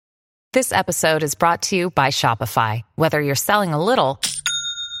This episode is brought to you by Shopify. Whether you're selling a little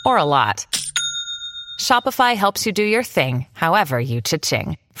or a lot, Shopify helps you do your thing, however you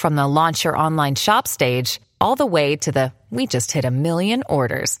cha-ching. From the launch your online shop stage, all the way to the we just hit 1 million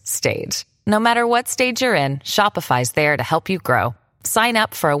orders stage. No matter what stage you're in, Shopify's there to help you grow. Sign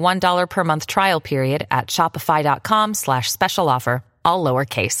up for a $1 per month trial period at shopify.com/special offer, all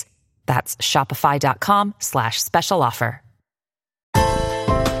lowercase. That's shopify.com/special offer.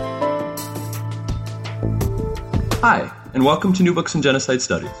 Hi, and welcome to New Books in Genocide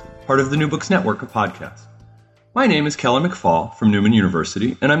Studies, part of the New Books Network of podcasts. My name is Kelly McFall from Newman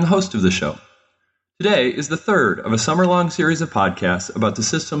University, and I'm the host of the show. Today is the third of a summer-long series of podcasts about the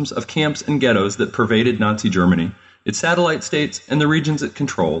systems of camps and ghettos that pervaded Nazi Germany, its satellite states, and the regions it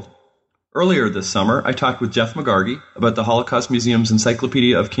controlled. Earlier this summer, I talked with Jeff McGargy about the Holocaust Museum's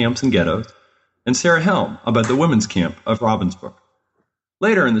Encyclopedia of Camps and Ghettos, and Sarah Helm about the women's camp of Ravensbrück.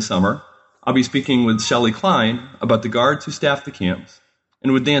 Later in the summer, I'll be speaking with Shelley Klein about the guards who staffed the camps,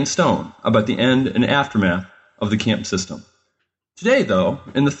 and with Dan Stone about the end and aftermath of the camp system. Today, though,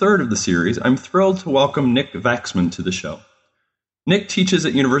 in the third of the series, I'm thrilled to welcome Nick Waxman to the show. Nick teaches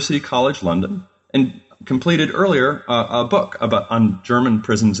at University College London and completed earlier a book on German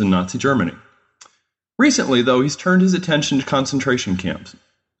prisons in Nazi Germany. Recently, though, he's turned his attention to concentration camps.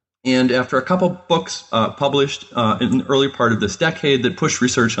 And after a couple books published in the early part of this decade that pushed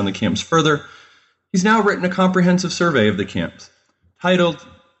research on the camps further, he's now written a comprehensive survey of the camps, titled,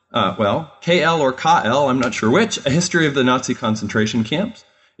 KL or KL, I'm not sure which, A History of the Nazi Concentration Camps.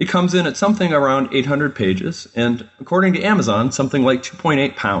 It comes in at something around 800 pages, and according to Amazon, something like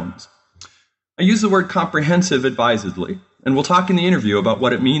 2.8 pounds. I use the word comprehensive advisedly, and we'll talk in the interview about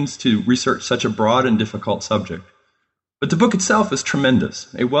what it means to research such a broad and difficult subject. But the book itself is tremendous,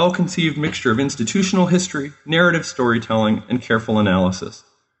 a well-conceived mixture of institutional history, narrative storytelling, and careful analysis.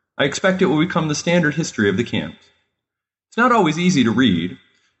 I expect it will become the standard history of the camps. It's not always easy to read,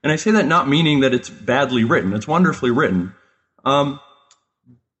 and I say that not meaning that it's badly written. It's wonderfully written.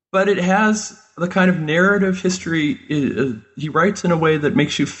 But it has the kind of narrative history he writes in a way that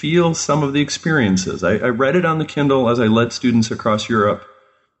makes you feel some of the experiences. I read it on the Kindle as I led students across Europe.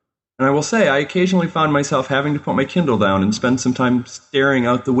 And I will say, I occasionally found myself having to put my Kindle down and spend some time staring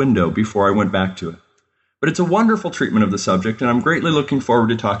out the window before I went back to it. But it's a wonderful treatment of the subject, and I'm greatly looking forward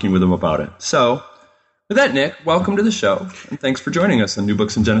to talking with him about it. So, with that, Nick, welcome to the show, and thanks for joining us on New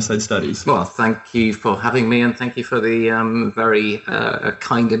Books in Genocide Studies. Well, thank you for having me, and thank you for the very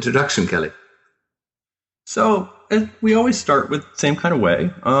kind introduction, Kelly. So, we always start with the same kind of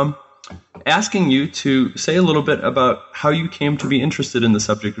way. Asking you to say a little bit about how you came to be interested in the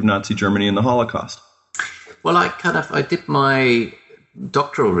subject of Nazi Germany and the Holocaust. Well, I did my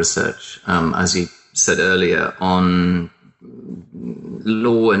doctoral research, as you said earlier, on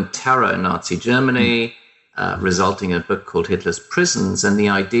law and terror in Nazi Germany, resulting in a book called Hitler's Prisons. And the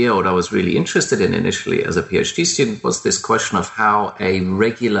idea, what I was really interested in initially as a PhD student, was this question of how a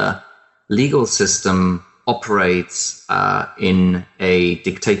regular legal system operates in a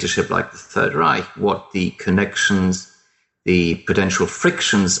dictatorship like the Third Reich, what the connections, the potential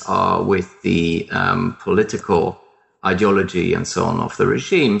frictions are with the political ideology and so on of the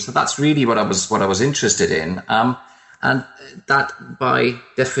regime. So that's really what I was interested in. And that, by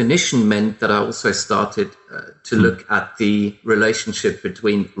definition, meant that I also started to look at the relationship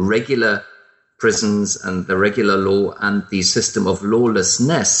between regular prisons and the regular law and the system of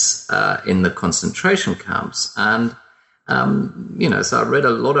lawlessness in the concentration camps. And, so I read a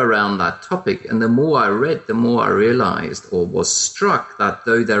lot around that topic. And the more I read, the more I realized or was struck that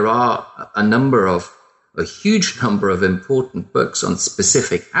though there are a huge number of important books on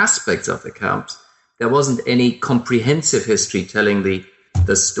specific aspects of the camps, there wasn't any comprehensive history telling the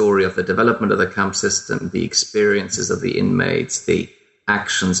story of the development of the camp system, the experiences of the inmates, the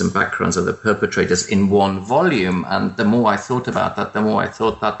actions and backgrounds of the perpetrators in one volume. And the more I thought about that, the more I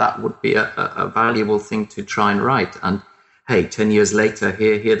thought that would be a valuable thing to try and write. And hey, 10 years later,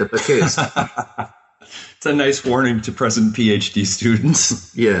 here the book is. It's a nice warning to present PhD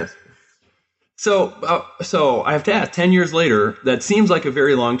students. Yes. So I have to ask, 10 years later, that seems like a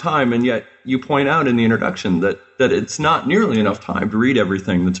very long time, and yet you point out in the introduction that it's not nearly enough time to read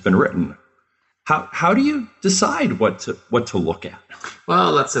everything that's been written. How do you decide what to look at?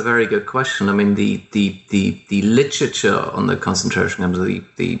 Well, that's a very good question. I mean, the literature on the concentration camps,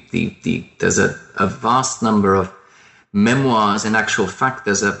 there's a vast number of memoirs. In actual fact,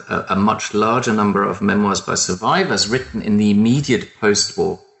 there's a much larger number of memoirs by survivors written in the immediate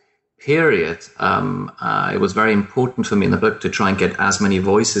post-war period. It was very important for me in the book to try and get as many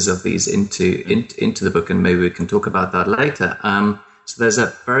voices of these into the book, and maybe we can talk about that later. So there's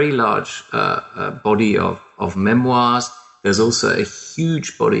a very large body of memoirs. There's also a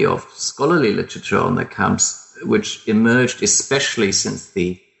huge body of scholarly literature on the camps, which emerged especially since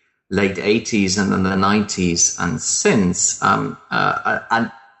the late 80s and then the 90s and since. And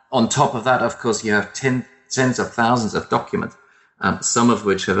on top of that, of course, you have tens of thousands of documents, some of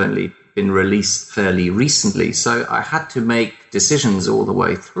which have only been released fairly recently. So I had to make decisions all the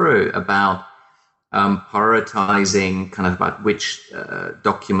way through about prioritizing kind of about which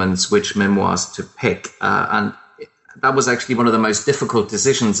documents, which memoirs to pick. And that was actually one of the most difficult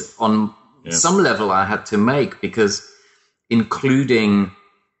decisions on some level I had to make, because including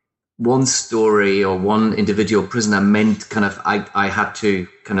one story or one individual prisoner meant kind of I had to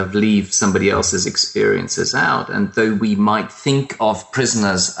kind of leave somebody else's experiences out. And though we might think of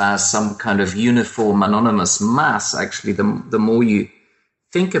prisoners as some kind of uniform, anonymous mass, actually the more you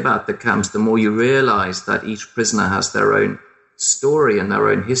think about the camps, the more you realize that each prisoner has their own story and their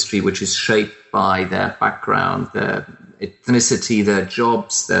own history, which is shaped by their background, their ethnicity, their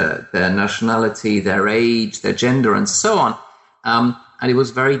jobs, their nationality, their age, their gender, and so on. And it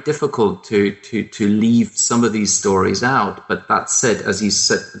was very difficult to leave some of these stories out. But that said, as you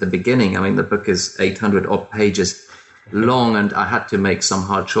said at the beginning, I mean, the book is 800 odd pages long, and I had to make some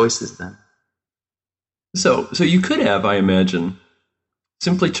hard choices then. So you could have, I imagine,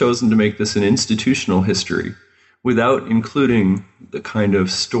 simply chosen to make this an institutional history without including the kind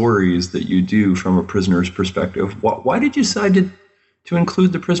of stories that you do from a prisoner's perspective. Why did you decide to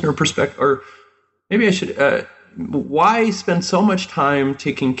include the prisoner perspective? Or maybe I should... why spend so much time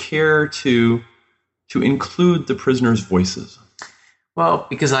taking care to include the prisoners' voices? Well,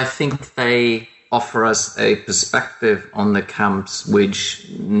 because I think they offer us a perspective on the camps which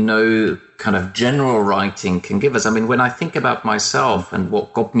no kind of general writing can give us. I mean, when I think about myself and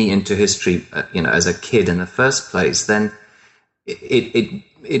what got me into history, as a kid in the first place, then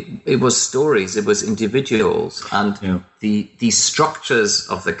it was stories, it was individuals, and the structures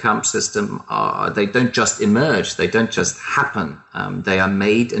of the camp system they don't just emerge, they don't just happen. They are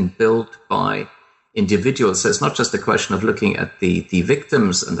made and built by individuals. So it's not just a question of looking at the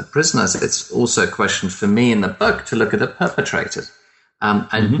victims and the prisoners. It's also a question for me in the book to look at the perpetrators,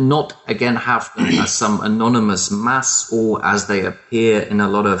 and not again have them as some anonymous mass, or as they appear in a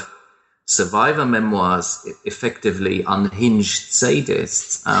lot of survivor memoirs, effectively unhinged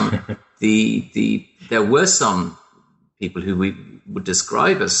sadists. There were some people who we would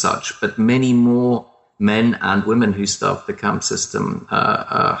describe as such, but many more men and women who starved the camp system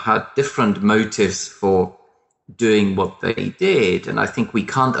had different motives for doing what they did. And I think we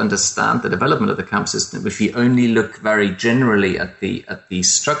can't understand the development of the camp system if we only look very generally at the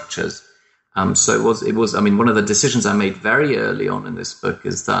structures. So it was. I mean, one of the decisions I made very early on in this book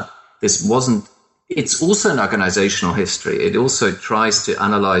is that it's also an organizational history. It also tries to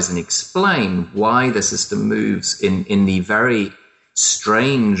analyze and explain why the system moves in the very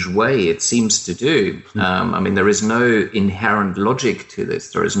strange way it seems to do. I mean, there is no inherent logic to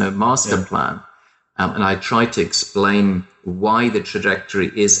this. There is no master plan. And I try to explain why the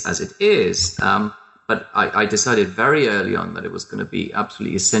trajectory is as it is. But I decided very early on that it was going to be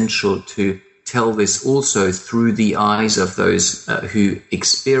absolutely essential to tell this also through the eyes of those who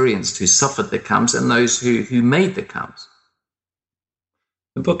suffered the camps, and those who made the camps.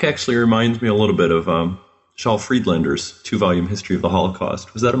 The book actually reminds me a little bit of Saul Friedlander's 2-volume history of the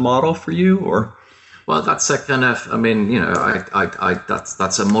Holocaust. Was that a model for you, or? Well, that's a kind of, I mean,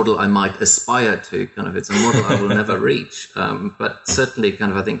 that's a model I might aspire to. Kind of, it's a model I will never reach. But certainly,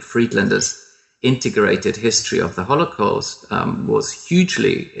 kind of, I think Friedlander's integrated history of the Holocaust was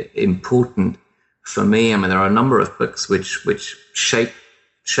hugely important for me. I mean, there are a number of books which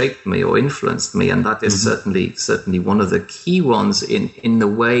shaped me or influenced me, and that is certainly one of the key ones in the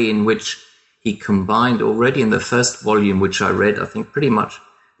way in which he combined already in the first volume, which I read, I think, pretty much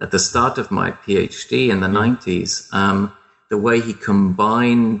at the start of my PhD in the 90s, the way he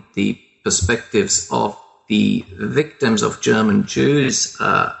combined the perspectives of the victims of German Jews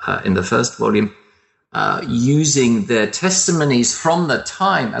in the first volume, using their testimonies from the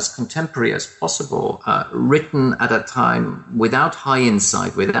time as contemporary as possible, written at a time without high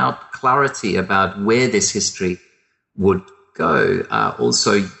insight, without clarity about where this history would go.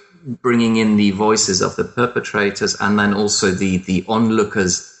 Also bringing in the voices of the perpetrators, and then also the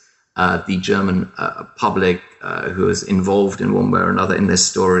onlookers, the German public who is involved in one way or another in this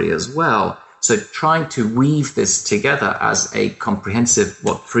story as well. So trying to weave this together as a comprehensive,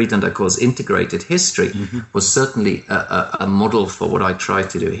 what Friedlander calls integrated history, was certainly a model for what I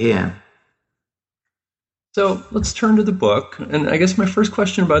tried to do here. So let's turn to the book. And I guess my first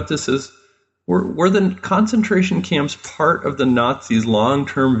question about this is, Were the concentration camps part of the Nazis'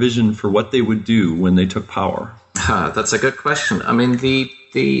 long-term vision for what they would do when they took power? That's a good question. I mean,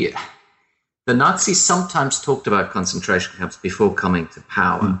 the Nazis sometimes talked about concentration camps before coming to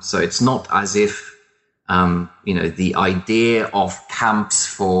power. So it's not as if, the idea of camps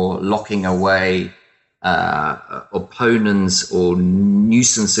for locking away opponents or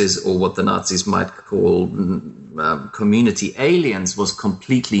nuisances, or what the Nazis might call community aliens, was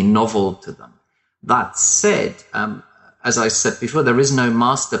completely novel to them. That said, as I said before, there is no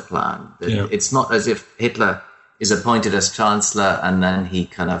master plan. It's not as if Hitler is appointed as chancellor and then he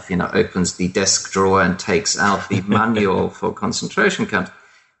kind of, opens the desk drawer and takes out the manual for concentration camps.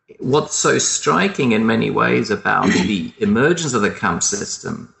 What's so striking in many ways about the emergence of the camp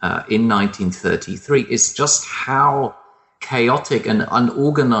system in 1933 is just how chaotic and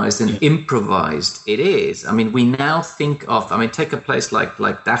unorganized and improvised it is. I mean, we now think of, take a place like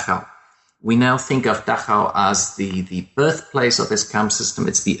Dachau. We now think of Dachau as the birthplace of this camp system.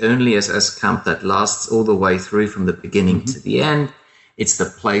 It's the only SS camp that lasts all the way through from the beginning to the end. It's the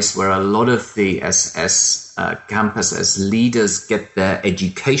place where a lot of the SS camp SS leaders get their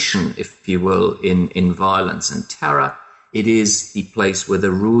education, if you will, in violence and terror. It is the place where the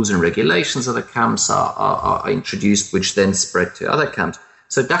rules and regulations of the camps are introduced, which then spread to other camps.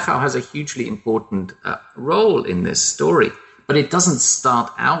 So Dachau has a hugely important role in this story. But it doesn't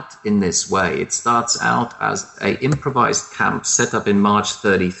start out in this way. It starts out as an improvised camp set up in March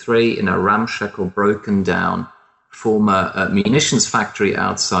 1933 in a ramshackle, broken down former munitions factory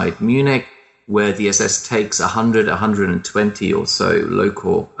outside Munich, where the SS takes 120 or so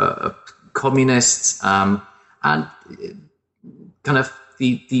local communists, and kind of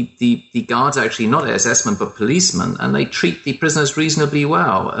the guards are actually not SS men but policemen, and they treat the prisoners reasonably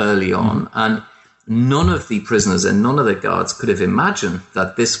well early on. And none of the prisoners and none of the guards could have imagined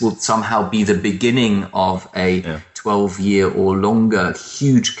that this would somehow be the beginning of a 12-year or longer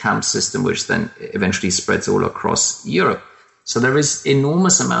huge camp system, which then eventually spreads all across Europe. So there is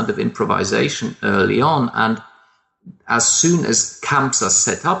enormous amount of improvisation early on. And as soon as camps are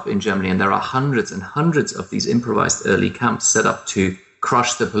set up in Germany, and there are hundreds and hundreds of these improvised early camps set up to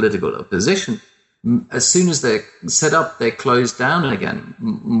crush the political opposition, as soon as they're set up, they're closed down again,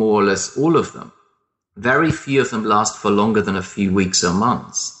 more or less all of them. Very few of them last for longer than a few weeks or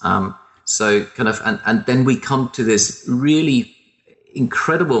months. And then we come to this really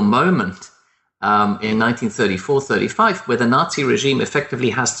incredible moment in 1934-35, where the Nazi regime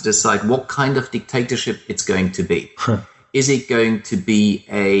effectively has to decide what kind of dictatorship it's going to be. Is it going to be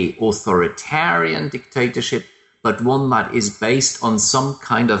a authoritarian dictatorship, but one that is based on some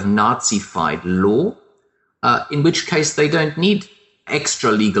kind of Nazified law, in which case they don't need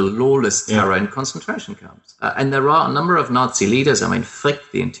extra-legal, lawless terror in concentration camps. And there are a number of Nazi leaders, Frick,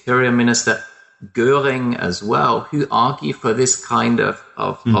 the interior minister, Goering as well, who argue for this kind of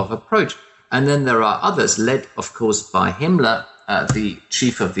approach. And then there are others, led, of course, by Himmler, the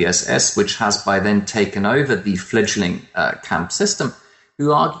chief of the SS, which has by then taken over the fledgling camp system,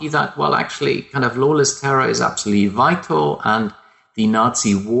 who argue that, well, actually, kind of lawless terror is absolutely vital, and the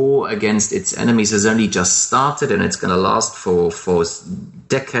Nazi war against its enemies has only just started, and it's going to last for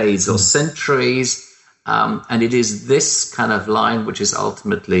decades or centuries. And it is this kind of line which is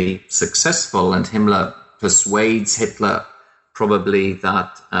ultimately successful. And Himmler persuades Hitler probably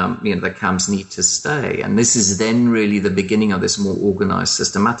that the camps need to stay. And this is then really the beginning of this more organized,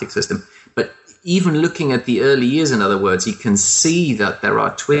 systematic system. But even looking at the early years, in other words, you can see that there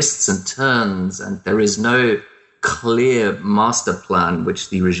are twists and turns, and there is no clear master plan which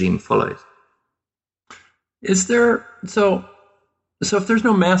the regime follows. Is there so if there's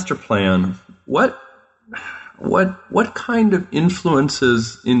no master plan, what kind of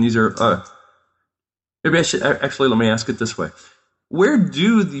influences in these are maybe I should actually, let me ask it this way. Where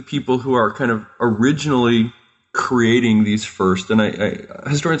do the people who are kind of originally creating these first, and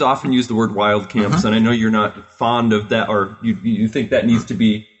historians often use the word wild camps, and I know you're not fond of that, or you think that needs to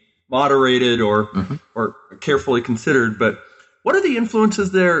be moderated or carefully considered, but what are the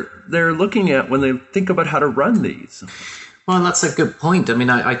influences they're looking at when they think about how to run these? Well, that's a good point.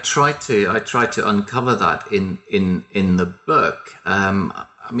 I try to uncover that in the book.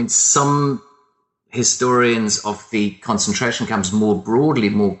 Some historians of the concentration camps more broadly,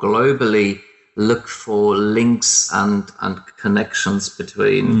 more globally, look for links and connections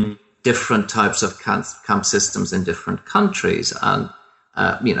between different types of camp systems in different countries. And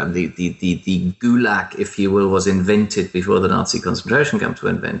the Gulag, if you will, was invented before the Nazi concentration camps were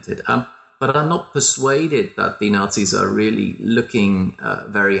invented. But I'm not persuaded that the Nazis are really looking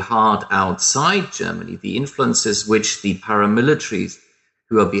very hard outside Germany. The influences which the paramilitaries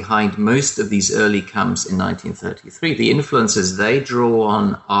who are behind most of these early camps in 1933. The influences they draw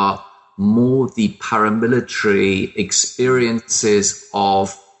on are more the paramilitary experiences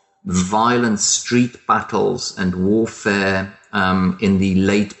of violent street battles and warfare in the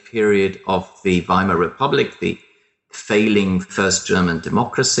late period of the Weimar Republic, the failing first German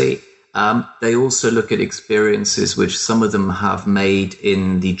democracy. They also look at experiences which some of them have made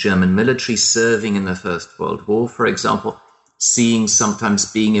in the German military, serving in the First World War, for example, seeing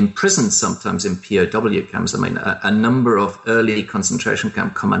sometimes being imprisoned, sometimes in POW camps. I mean, a number of early concentration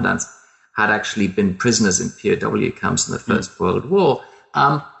camp commandants had actually been prisoners in POW camps in the First World War.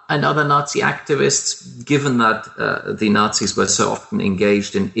 And other Nazi activists, given that the Nazis were so often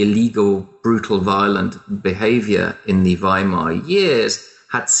engaged in illegal, brutal, violent behavior in the Weimar years,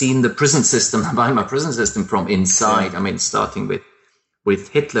 had seen the prison system, the Weimar prison system, from inside. I mean, starting with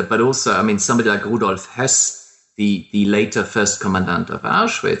Hitler, but also, I mean, somebody like Rudolf Höss, the later first commandant of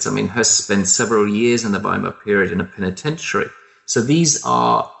Auschwitz. I mean, Höss spent several years in the Weimar period in a penitentiary. So these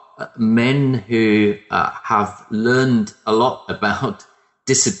are men who have learned a lot about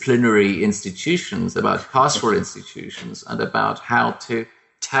disciplinary institutions, about carceral institutions, and about how to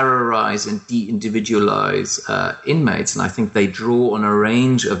terrorize and de-individualize inmates. And I think they draw on a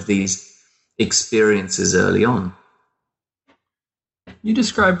range of these experiences early on. You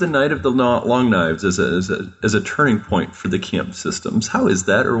described the Night of the Long Knives as a turning point for the camp systems. How is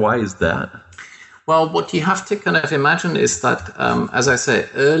that, or why is that? Well, what you have to kind of imagine is that, as I say,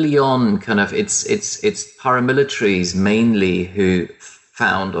 early on, kind of it's paramilitaries mainly who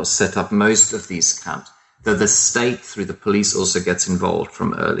found or set up most of these camps. Though the state, through the police, also gets involved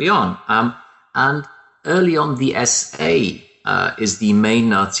from early on. And early on, the SA is the main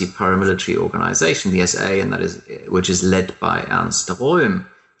Nazi paramilitary organization, the SA, and that is which is led by Ernst Röhm.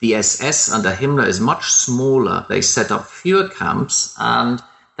 The SS under Himmler is much smaller. They set up fewer camps, and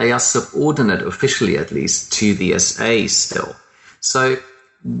they are subordinate, officially at least, to the SA still. So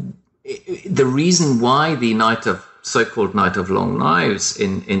the reason why the so-called Night of Long Knives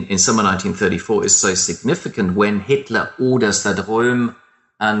in summer 1934 is so significant, when Hitler orders that Röhm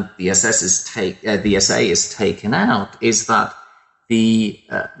and the SA is taken out, is that the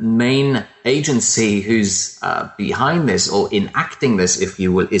main agency who's behind this, or enacting this, if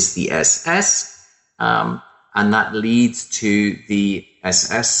you will, is the SS, and that leads to the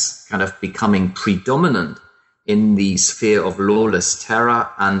SS kind of becoming predominant in the sphere of lawless terror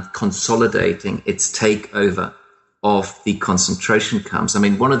and consolidating its takeover of the concentration camps. I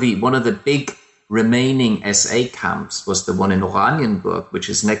mean, one of the big remaining SA camps was the one in Oranienburg, which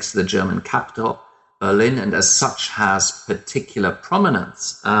is next to the German capital, Berlin, and as such has particular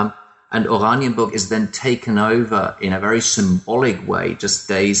prominence. And Oranienburg is then taken over in a very symbolic way, just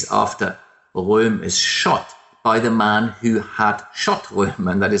days after Röhm is shot, by the man who had shot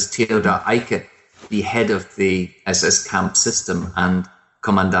Röhm, and that is Theodor Eicke, the head of the SS camp system and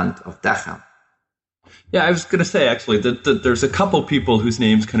commandant of Dachau. Yeah, I was going to say, actually, that there's a couple people whose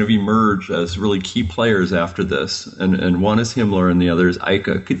names kind of emerge as really key players after this, and one is Himmler and the other is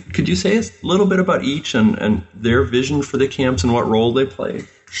Eicke. Could you say a little bit about each and their vision for the camps and what role they play?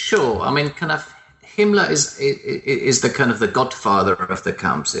 Sure. I mean, kind of Himmler is the kind of the godfather of the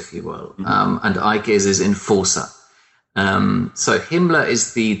camps, if you will, and Eicke is his enforcer. So Himmler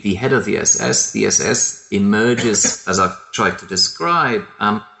is the head of the SS. The SS emerges, as I've tried to describe,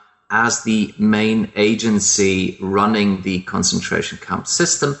 as the main agency running the concentration camp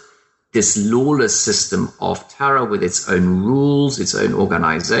system, this lawless system of terror with its own rules, its own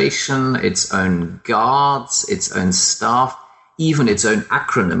organization, its own guards, its own staff, even its own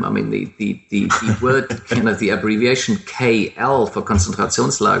acronym. I mean, the word, kind of the abbreviation KL for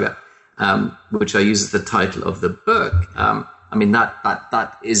Konzentrationslager, which I use as the title of the book. I mean, that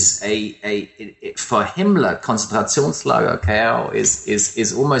is for Himmler, Konzentrationslager, KL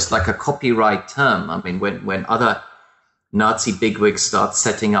is almost like a copyright term. I mean, when other Nazi bigwigs start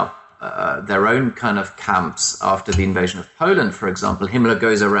setting up their own kind of camps after the invasion of Poland, for example, Himmler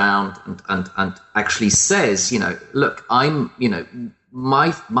goes around and actually says, look,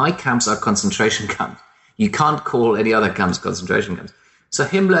 my camps are concentration camps. You can't call any other camps concentration camps. So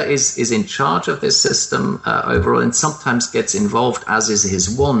Himmler is in charge of this system overall, and sometimes gets involved, as is his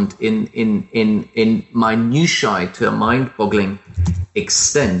wont, in minutiae to a mind-boggling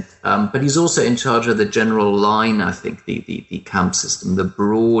extent. But he's also in charge of the general line, I think, the camp system, the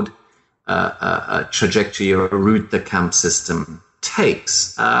broad trajectory or route the camp system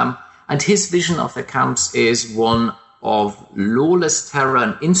takes. And his vision of the camps is one of lawless terror,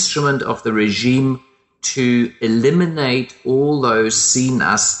 an instrument of the regime to eliminate all those seen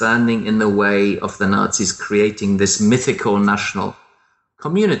as standing in the way of the Nazis creating this mythical national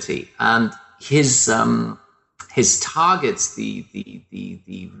community. And his targets, the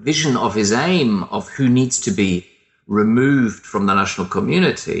vision of his aim of who needs to be removed from the national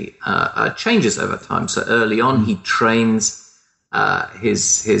community changes over time. So early on, he trains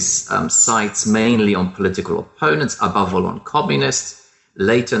his sights mainly on political opponents, above all on communists.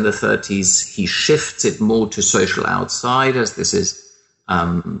 Later in the 30s, he shifts it more to social outsiders. This is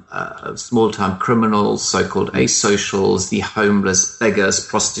small-time criminals, so-called asocials, the homeless, beggars,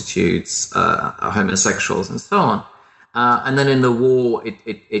 prostitutes, homosexuals, and so on. And then in the war,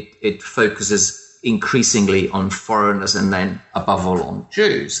 it focuses increasingly on foreigners and then, above all, on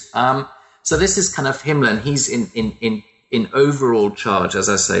Jews. So this is kind of Himmler, and he's in overall charge, as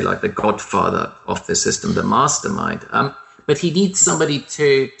I say, like the godfather of the system, the mastermind. But he needs somebody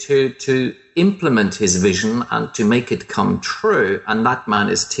to implement his vision and to make it come true. And that man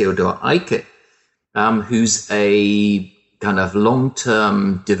is Theodor Eicke, who's a kind of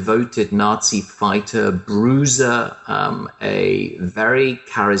long-term devoted Nazi fighter, bruiser, a very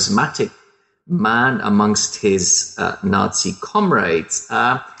charismatic man amongst his Nazi comrades,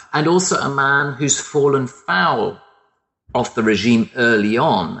 and also a man who's fallen foul of the regime early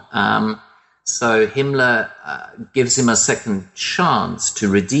on. So Himmler gives him a second chance to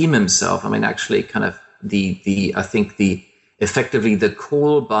redeem himself. I mean, actually, kind of effectively the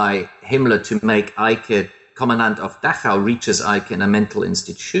call by Himmler to make Eicke commandant of Dachau reaches Eicke in a mental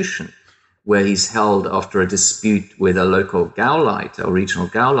institution where he's held after a dispute with a local Gauleiter or regional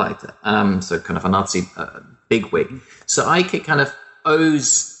Gauleiter. So kind of a Nazi bigwig. So Eicke kind of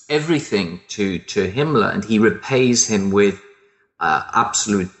owes everything to Himmler, and he repays him with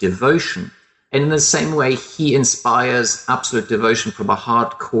absolute devotion. And in the same way, he inspires absolute devotion from a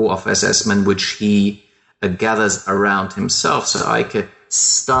hardcore of SS men, which he gathers around himself. So Eicke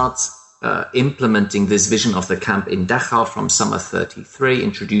starts implementing this vision of the camp in Dachau from summer 33,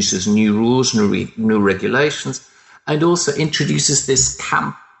 introduces new rules, new regulations, and also introduces this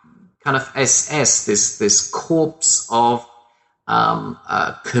camp kind of SS, this corps of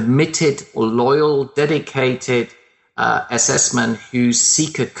committed or loyal, dedicated SS men who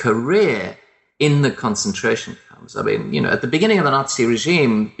seek a career in the concentration camps. I mean, at the beginning of the Nazi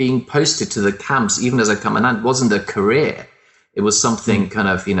regime, being posted to the camps, even as a commandant, wasn't a career. It was something kind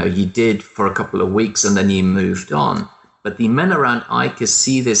of, you did for a couple of weeks and then you moved on. But the men around Eicke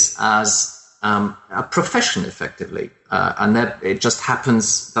see this as a profession, effectively. And it just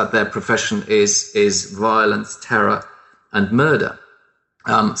happens that their profession is violence, terror, and murder.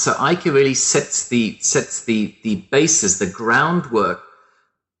 So Eicke really sets the basis, the groundwork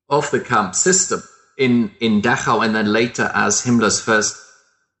of the camp system in Dachau, and then later as Himmler's first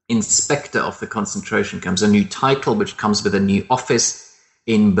inspector of the concentration camps, a new title which comes with a new office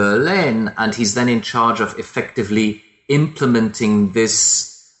in Berlin, and he's then in charge of effectively implementing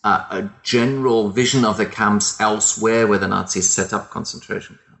this general vision of the camps elsewhere where the Nazis set up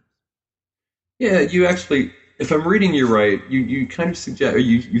concentration camps. Yeah, you actually, if I'm reading you right, you kind of suggest, or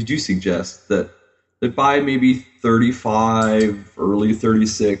you do suggest that by maybe 35, early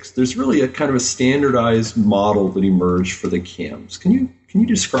 36, there's really a kind of a standardized model that emerged for the camps. Can you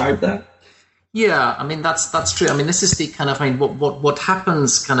describe that? Yeah, I mean, that's true. I mean, this is the kind of, what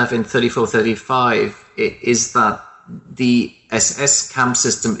happens kind of in 34, 35 is that the SS camp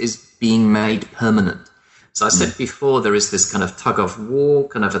system is being made permanent. So I said before, there is this kind of tug of war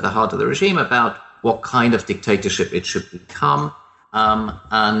kind of at the heart of the regime about what kind of dictatorship it should become.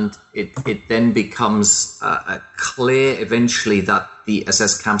 And it then becomes clear eventually that the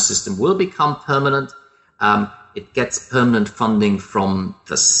SS camp system will become permanent. It gets permanent funding from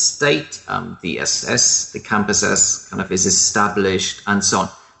the state. The SS, the camp SS, kind of is established, and so on.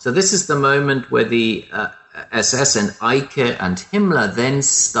 So this is the moment where the SS and Eicke and Himmler then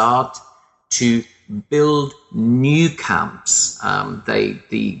start to build new camps.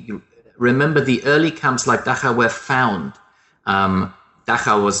 Remember, the early camps like Dachau were found.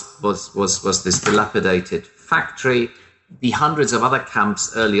 Dachau was this dilapidated factory. The hundreds of other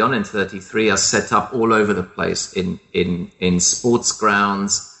camps early on in 33 are set up all over the place in sports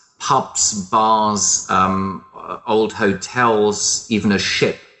grounds, pubs, bars, old hotels, even a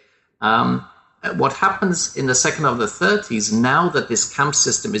ship. What happens in the second of the 30s, now that this camp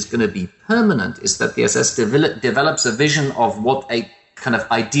system is going to be permanent, is that the SS develops a vision of what a kind of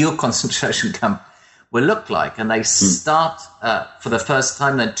ideal concentration camp will look like. And they start, for the first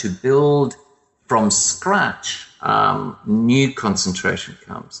time then, to build from scratch new concentration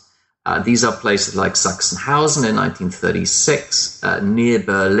camps. These are places like Sachsenhausen in 1936, near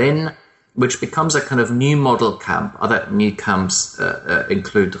Berlin, which becomes a kind of new model camp. Other new camps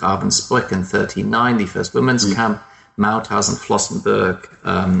include Ravensbrück in 39, the first women's camp, Mauthausen, Flossenbürg,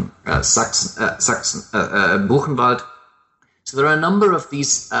 Buchenwald. So there are a number of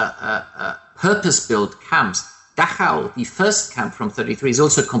these purpose-built camps. Dachau, the first camp from 1933, is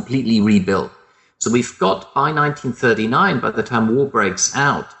also completely rebuilt. So we've got, by 1939, by the time war breaks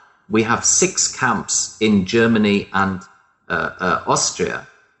out, we have 6 camps in Germany and Austria.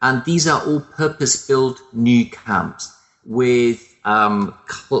 And these are all purpose-built new camps with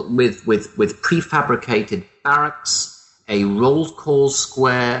prefabricated barracks, a roll call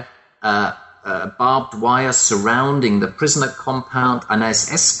square, barbed wire surrounding the prisoner compound, an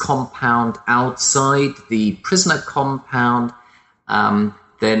SS compound outside the prisoner compound,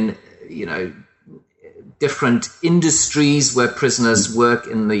 then, different industries where prisoners work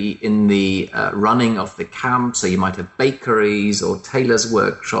in the running of the camp. So you might have bakeries or tailors'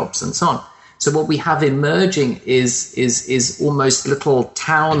 workshops and so on. So what we have emerging is almost little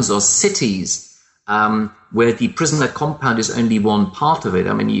towns or cities where the prisoner compound is only one part of it.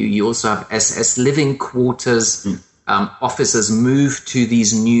 I mean, you also have SS living quarters. Officers move to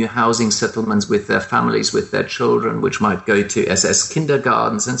these new housing settlements with their families, with their children, which might go to SS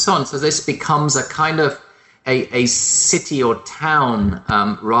kindergartens and so on. So this becomes a kind of a city or town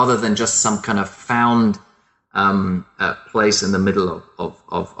rather than just some kind of found place in the middle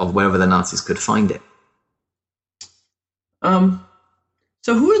of wherever the Nazis could find it.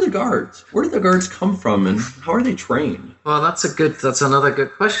 So who are the guards? Where do the guards come from, and how are they trained? Well, that's another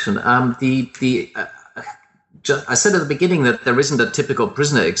good question. I said at the beginning that there isn't a typical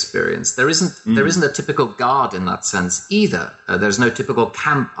prisoner experience. There isn't a typical guard in that sense either. There's no typical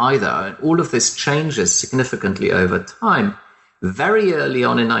camp either. All of this changes significantly over time. Very early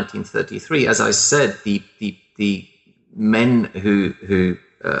on in 1933, as I said, the men who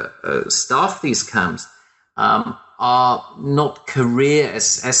staff these camps are not career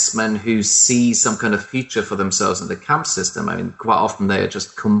SS men who see some kind of future for themselves in the camp system. I mean, quite often they are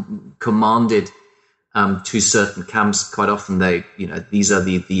just commanded to certain camps. Quite often these are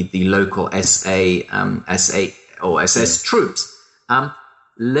the local SA or SS troops.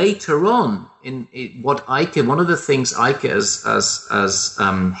 Later on, in what Eike, one of the things Eike as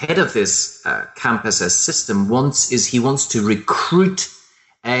head of this camp SS system wants to recruit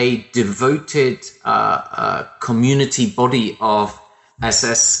a devoted community body of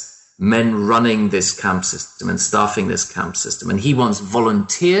SS men running this camp system and staffing this camp system. And he wants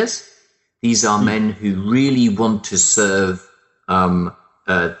volunteers. These are men who really want to serve the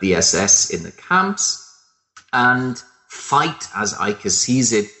SS in the camps and fight, as Eike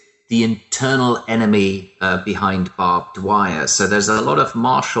sees it, the internal enemy behind barbed wire. So there's a lot of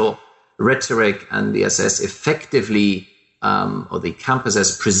martial rhetoric, and the SS effectively, or the camp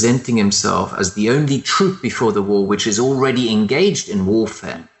SS, presenting himself as the only troop before the war which is already engaged in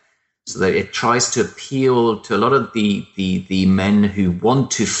warfare. So that it tries to appeal to a lot of the men who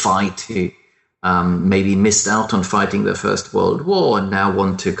want to fight, who maybe missed out on fighting the First World War and now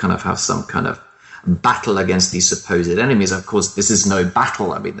want to kind of have some kind of battle against these supposed enemies. Of course, this is no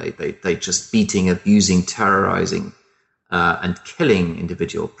battle. I mean, they just beating, abusing, terrorizing, and killing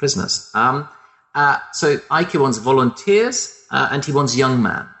individual prisoners. So Eike wants volunteers, and he wants young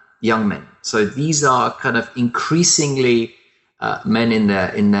men. So these are kind of increasingly men in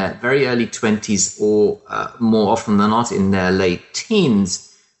their very early 20s, or more often than not in their late teens,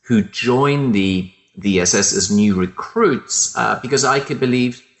 who join the SS as new recruits because Eike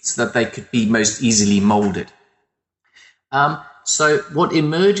believes that they could be most easily molded. So what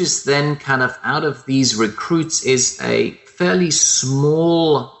emerges then kind of out of these recruits is a fairly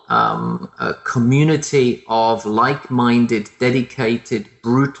small community of like-minded, dedicated,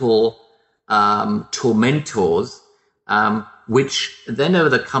 brutal tormentors, which then over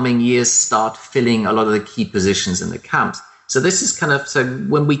the coming years start filling a lot of the key positions in the camps. So this is kind of, so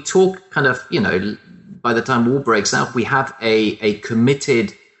when we talk kind of, by the time war breaks out, we have a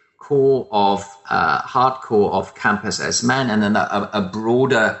committed core of hardcore of camp SS men, and then a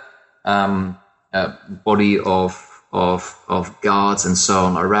broader body of guards and so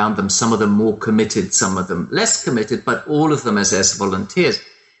on around them. Some of them more committed, some of them less committed, but all of them SS volunteers.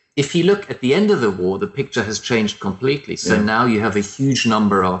 If you look at the end of the war, the picture has changed completely. So now you have a huge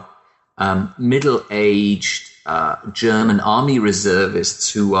number of middle-aged German army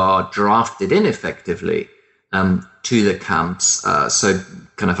reservists who are drafted in effectively to the camps. So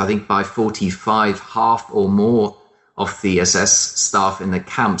kind of, I think by 45, half or more of the SS staff in the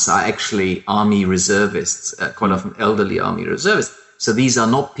camps are actually army reservists, quite often elderly army reservists. So these are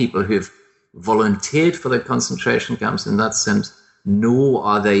not people who've volunteered for the concentration camps in that sense, nor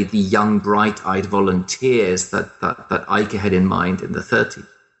are they the young, bright-eyed volunteers that Eike had in mind in the 30s.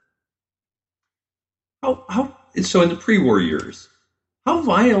 in the pre-war years, how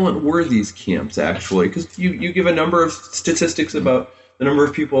violent were these camps actually? Because you give a number of statistics about the number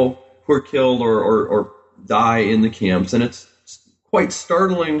of people who are killed or die in the camps, and it's quite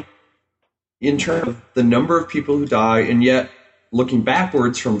startling in terms of the number of people who die, and yet looking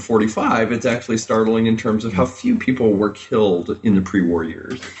backwards from 45, it's actually startling in terms of how few people were killed in the pre-war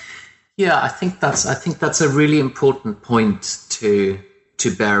years. Yeah, I think that's a really important point to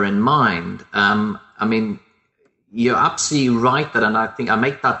bear in mind. I mean, you're absolutely right that, and I think I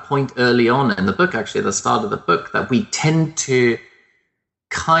make that point early on in the book, actually at the start of the book, that we tend to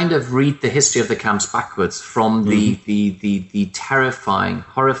kind of read the history of the camps backwards from the terrifying,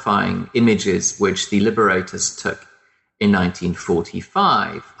 horrifying images which the liberators took in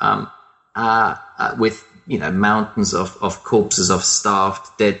 1945, with mountains of corpses of starved,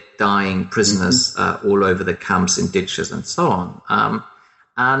 dead, dying prisoners all over the camps in ditches and so on.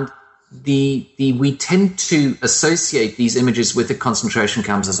 And we tend to associate these images with the concentration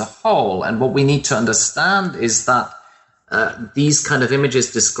camps as a whole. And what we need to understand is that these kind of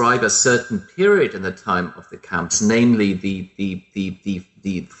images describe a certain period in the time of the camps, namely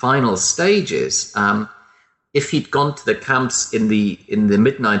the final stages. If he'd gone to the camps in the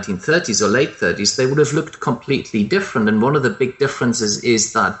mid-1930s or late 30s, they would have looked completely different. And one of the big differences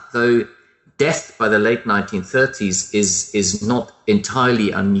is that though death by the late 1930s is not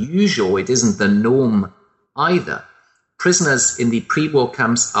entirely unusual, it isn't the norm either. Prisoners in the pre-war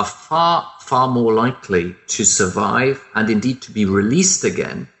camps are far, far more likely to survive and indeed to be released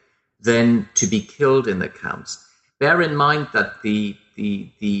again than to be killed in the camps. Bear in mind that the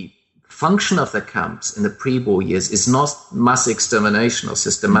function of the camps in the pre-war years is not mass extermination or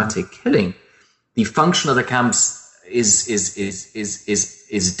systematic killing. The function of the camps is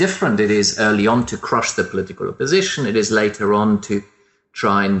different. It is early on to crush the political opposition. It is later on to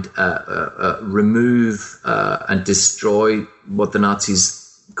try and remove and destroy what the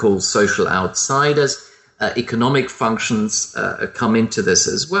Nazis call social outsiders. Economic functions come into this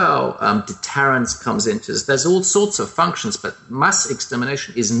as well. Deterrence comes into this. There's all sorts of functions, but mass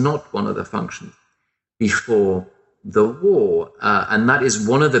extermination is not one of the functions before the war. And that is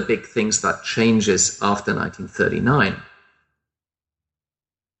one of the big things that changes after 1939.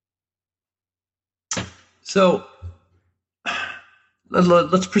 So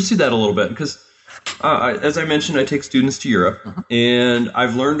let's pursue that a little bit, because as I mentioned, I take students to Europe, and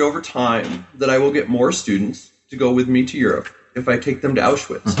I've learned over time that I will get more students to go with me to Europe if I take them to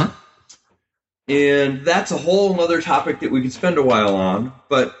Auschwitz. And that's a whole other topic that we could spend a while on.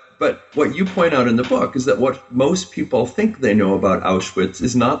 But what you point out in the book is that what most people think they know about Auschwitz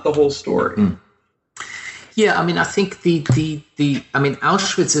is not the whole story. Yeah, I mean, I think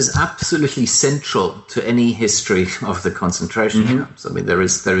Auschwitz is absolutely central to any history of the concentration camps. I mean, there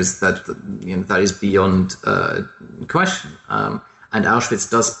is that, that is beyond question. And Auschwitz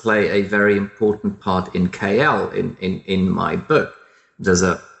does play a very important part in KL in my book. There's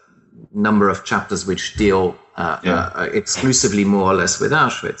a number of chapters which deal exclusively, more or less, with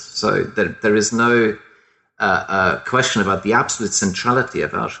Auschwitz. So there is no question about the absolute centrality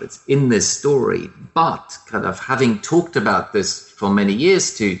of Auschwitz in this story, but kind of having talked about this for many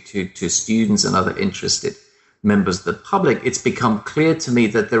years to students and other interested members of the public, it's become clear to me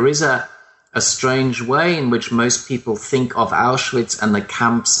that there is a strange way in which most people think of Auschwitz and the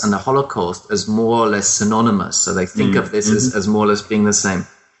camps and the Holocaust as more or less synonymous. So they think of this as more or less being the same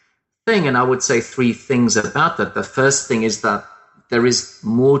thing. And I would say three things about that. The first thing is that there is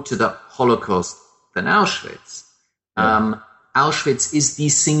more to the Holocaust than Auschwitz. Auschwitz is the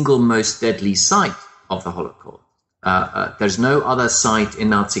single most deadly site of the Holocaust. There's no other site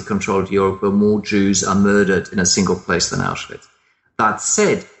in Nazi-controlled Europe where more Jews are murdered in a single place than Auschwitz. That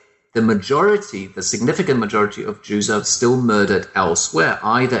said, the significant majority of Jews are still murdered elsewhere,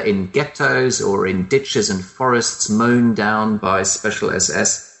 either in ghettos or in ditches and forests mown down by special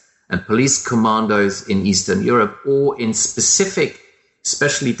SS and police commandos in Eastern Europe, or in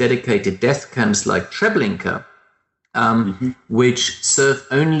specially dedicated death camps like Treblinka, which serve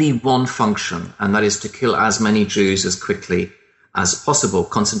only one function, and that is to kill as many Jews as quickly as possible.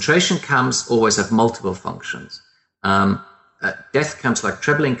 Concentration camps always have multiple functions. Death camps like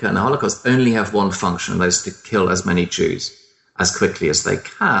Treblinka and the Holocaust only have one function, that is to kill as many Jews as quickly as they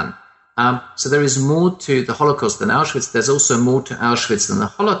can. So there is more to the Holocaust than Auschwitz. There's also more to Auschwitz than the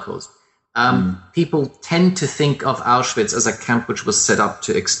Holocaust. People tend to think of Auschwitz as a camp which was set up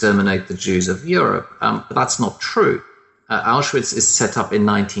to exterminate the Jews of Europe, but that's not true. Auschwitz is set up in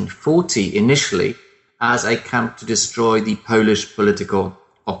 1940 initially as a camp to destroy the Polish political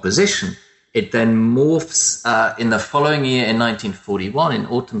opposition. It then morphs in the following year, in 1941, in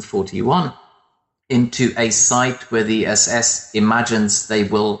autumn 41, into a site where the SS imagines they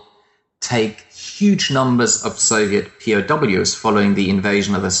will take huge numbers of Soviet POWs following the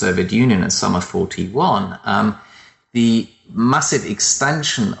invasion of the Soviet Union in summer 41. The massive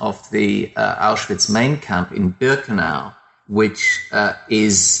extension of the Auschwitz main camp in Birkenau, which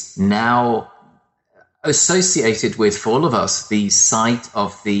is now associated with, for all of us, the site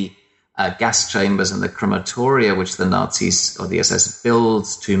of the gas chambers and the crematoria which the Nazis or the SS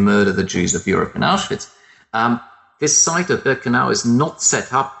builds to murder the Jews of Europe in Auschwitz. This site of Birkenau is not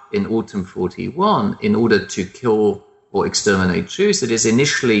set up in autumn 41 in order to kill or exterminate Jews. It is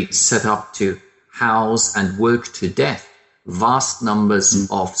initially set up to house and work to death vast numbers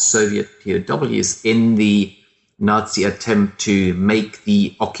of Soviet POWs in the Nazi attempt to make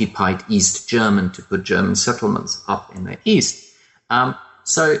the occupied East German, to put German settlements up in the East.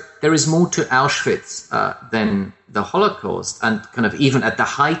 So there is more to Auschwitz than the Holocaust. And kind of even at the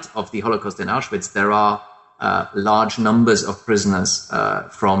height of the Holocaust in Auschwitz, there are large numbers of prisoners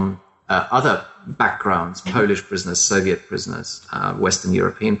from other backgrounds, Polish prisoners, Soviet prisoners, Western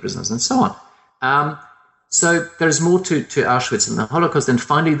European prisoners, and so on. So there's more to Auschwitz than the Holocaust. And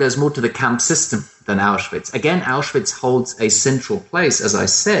finally, there's more to the camp system than Auschwitz. Again, Auschwitz holds a central place, as I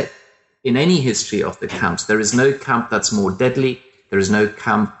said, in any history of the camps. There is no camp that's more deadly. There is no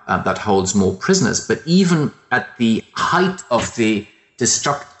camp that holds more prisoners. But even at the height of the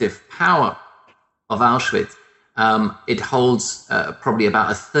destructive power of Auschwitz, it holds probably about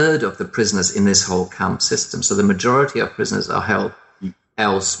a third of the prisoners in this whole camp system. So the majority of prisoners are held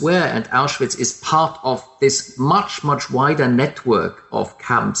elsewhere, and Auschwitz is part of this much, much wider network of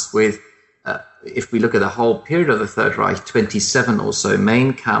camps with, if we look at the whole period of the Third Reich, 27 or so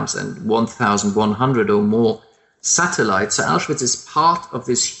main camps and 1,100 or more satellites. So Auschwitz is part of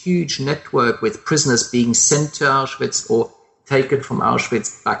this huge network with prisoners being sent to Auschwitz or taken from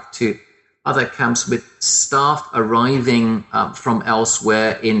Auschwitz back to other camps, with staff arriving from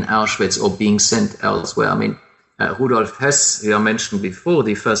elsewhere in Auschwitz or being sent elsewhere. I mean, Rudolf Hess, who I mentioned before,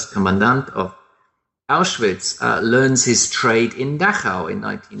 the first commandant of Auschwitz, learns his trade in Dachau in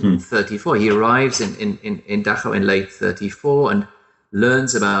 1934. He arrives in Dachau in late 34 and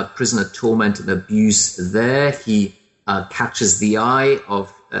learns about prisoner torment and abuse there. He catches the eye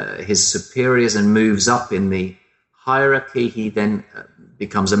of his superiors and moves up in the hierarchy. He then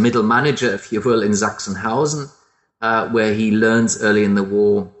becomes a middle manager, if you will, in Sachsenhausen, where he learns early in the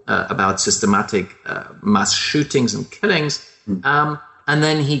war about systematic mass shootings and killings. And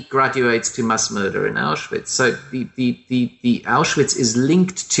then he graduates to mass murder in Auschwitz. So the Auschwitz is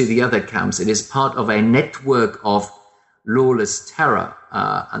linked to the other camps. It is part of a network of lawless terror.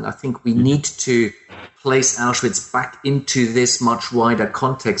 And I think we need to place Auschwitz back into this much wider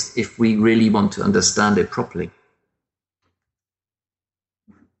context if we really want to understand it properly.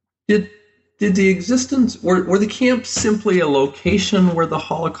 Did the existence, were the camps simply a location where the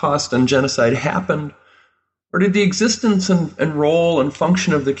Holocaust and genocide happened? Or did the existence and role and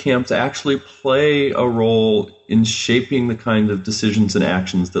function of the camps actually play a role in shaping the kind of decisions and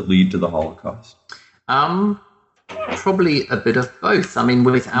actions that lead to the Holocaust? Probably a bit of both. I mean,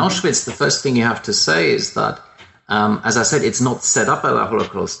 with Auschwitz, the first thing you have to say is that, as I said, it's not set up as a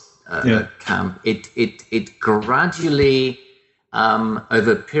Holocaust camp. It gradually,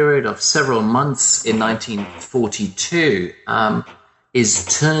 over a period of several months in 1942,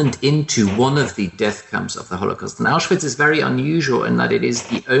 is turned into one of the death camps of the Holocaust. And Auschwitz is very unusual in that it is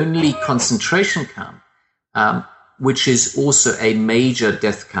the only concentration camp which is also a major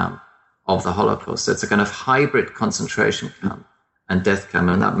death camp of the Holocaust. So it's a kind of hybrid concentration camp and death camp,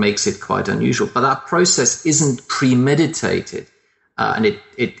 and that makes it quite unusual. But that process isn't premeditated, and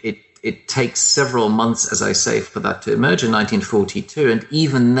it takes several months, as I say, for that to emerge in 1942. And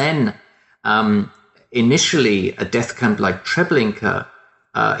even then, initially, a death camp like Treblinka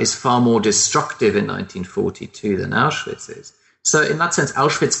is far more destructive in 1942 than Auschwitz is. So in that sense,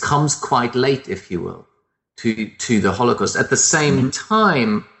 Auschwitz comes quite late, if you will, to the Holocaust. At the same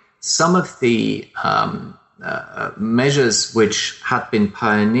time, some of the measures which had been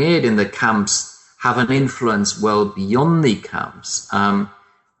pioneered in the camps have an influence well beyond the camps. I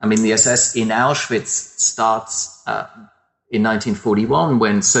mean, the SS in Auschwitz starts in 1941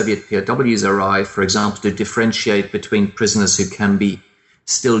 when Soviet POWs arrive, for example, to differentiate between prisoners who can be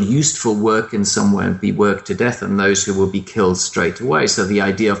still used for work in somewhere and be worked to death and those who will be killed straight away. So the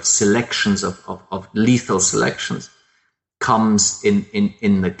idea of selections, of lethal selections, comes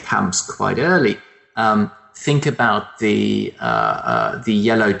in the camps quite early. Think about the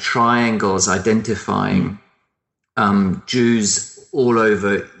yellow triangles identifying Jews all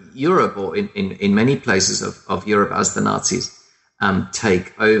over Europe, or in many places of Europe, as the Nazis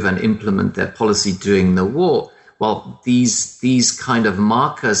take over and implement their policy during the war. Well, these kind of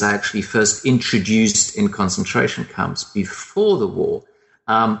markers are actually first introduced in concentration camps before the war.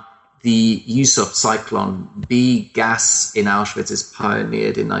 The use of Zyklon B gas in Auschwitz is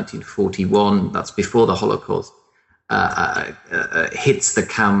pioneered in 1941. That's before the Holocaust hits the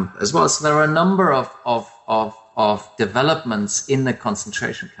camp as well. So there are a number of developments in the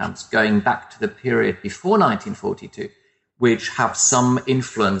concentration camps going back to the period before 1942, which have some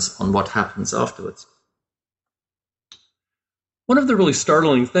influence on what happens afterwards. One of the really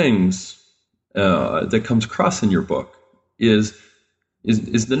startling things that comes across in your book is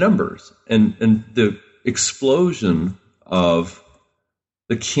the numbers and the explosion of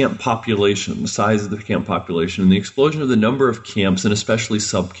the camp population, the size of the camp population, and the explosion of the number of camps and especially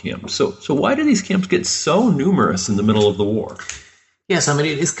sub-camps. So why do these camps get so numerous in the middle of the war? Yes, I mean,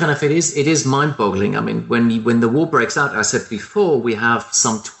 it is mind-boggling. I mean, when the war breaks out, I said before, we have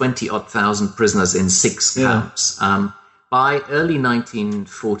some 20-odd thousand prisoners in 6 camps. By early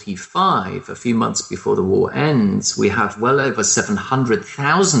 1945, a few months before the war ends, we have well over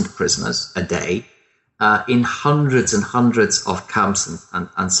 700,000 prisoners a day in hundreds and hundreds of camps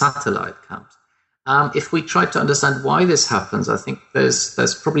and satellite camps. If we try to understand why this happens, I think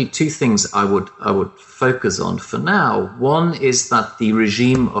there's probably 2 things I would focus on for now. One is that the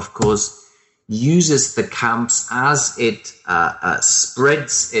regime, of course, uses the camps as it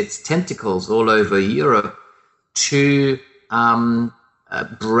spreads its tentacles all over Europe to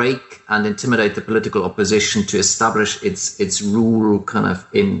break and intimidate the political opposition, to establish its rule kind of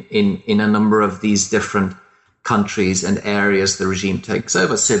in a number of these different countries and areas the regime takes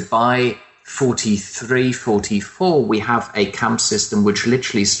over. So by 43, 44, we have a camp system which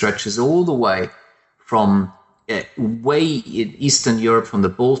literally stretches all the way from way in Eastern Europe, from the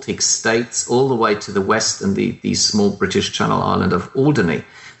Baltic states, all the way to the west and the small British Channel island of Alderney.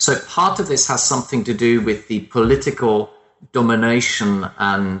 So part of this has something to do with the political domination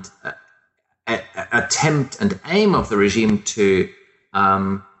and attempt and aim of the regime to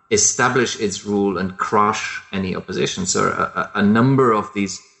establish its rule and crush any opposition. So a number of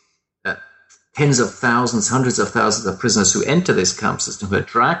these tens of thousands, hundreds of thousands of prisoners who enter this camp system, who are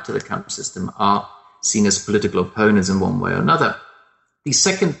dragged to the camp system, are seen as political opponents in one way or another. The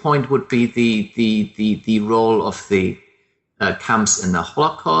second point would be the role of the camps in the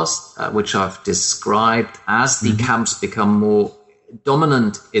Holocaust, which I've described as the camps become more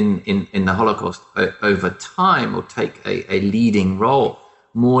dominant in the Holocaust over time, or take a leading role.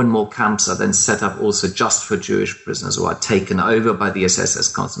 More and more camps are then set up also just for Jewish prisoners, or are taken over by the SS as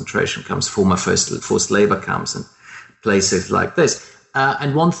concentration camps, former forced labor camps, and places like this.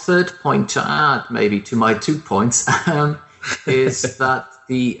 And one third point to add, maybe to my 2 points, is that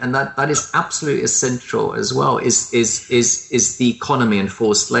that is absolutely essential as well, is the economy and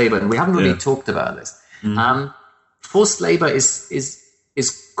forced labor. And we haven't really talked about this. Forced labor is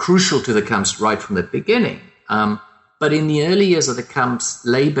crucial to the camps right from the beginning. But in the early years of the camps,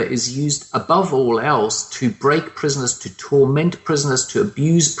 labor is used above all else to break prisoners, to torment prisoners, to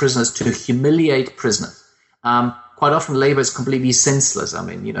abuse prisoners, to humiliate prisoners. Quite often, labor is completely senseless. I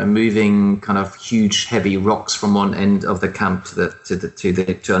mean, moving kind of huge, heavy rocks from one end of the camp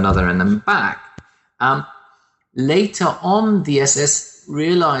to another and then back. Later on, the SS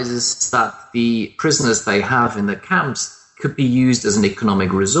realizes that the prisoners they have in the camps could be used as an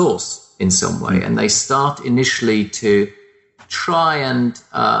economic resource in some way, and they start initially to try and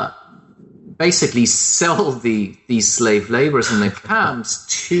basically sell these slave laborers in the camps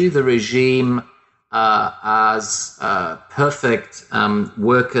to the regime as perfect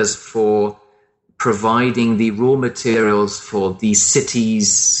workers for providing the raw materials for the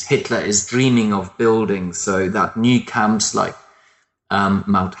cities Hitler is dreaming of building. So that new camps like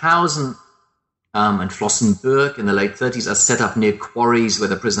Mauthausen and Flossenbürg in the late 30s are set up near quarries where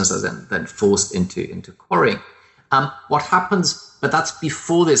the prisoners are then forced into quarrying. What happens, but that's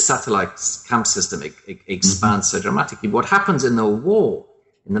before this satellite camp system expands so dramatically. What happens in the war,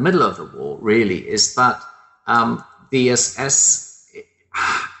 in the middle of the war, really, is that the SS,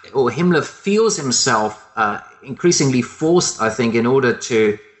 or Himmler, feels himself increasingly forced, I think, in order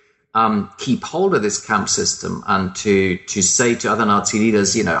to keep hold of this camp system and to say to other Nazi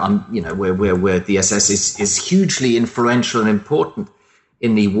leaders, where the SS is hugely influential and important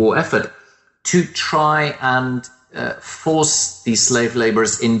in the war effort, to try and force these slave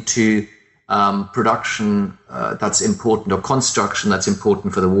laborers into production that's important, or construction that's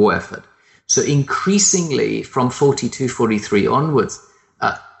important for the war effort. So increasingly from 42, 43 onwards,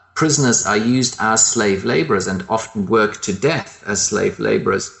 prisoners are used as slave laborers and often work to death as slave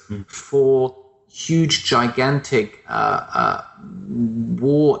laborers for huge, gigantic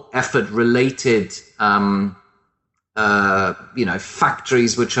war effort related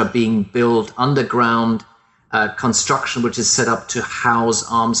factories which are being built underground, construction which is set up to house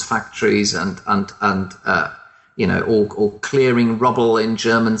arms factories and or clearing rubble in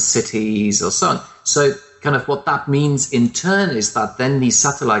German cities or so on. So kind of what that means in turn is that then these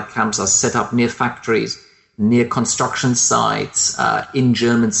satellite camps are set up near factories, near construction sites, in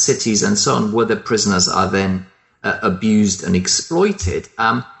German cities and so on, where the prisoners are then abused and exploited.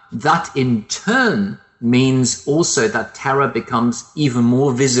 That in turn means also that terror becomes even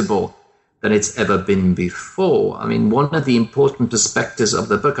more visible than it's ever been before. I mean, one of the important perspectives of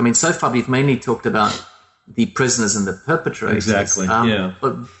the book, I mean, so far we've mainly talked about the prisoners and the perpetrators. Exactly, yeah.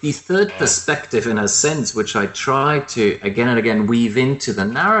 But the third perspective, in a sense, which I try to again and again weave into the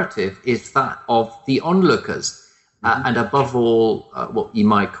narrative, is that of the onlookers, and above all, what you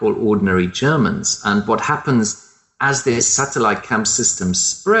might call ordinary Germans. And what happens as this satellite camp system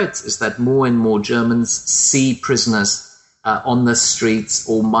spreads is that more and more Germans see prisoners on the streets,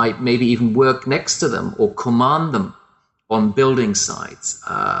 or might maybe even work next to them or command them on building sites,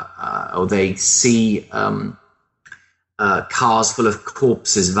 or they see cars full of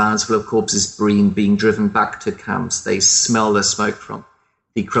corpses, vans full of corpses being driven back to camps. They smell the smoke from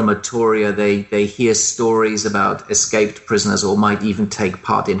the crematoria. They hear stories about escaped prisoners, or might even take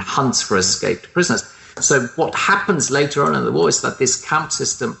part in hunts for escaped prisoners. So what happens later on in the war is that this camp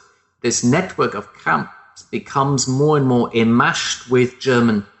system, this network of camps, becomes more and more enmeshed with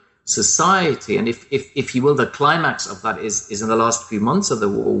German society. And if you will, the climax of that is in the last few months of the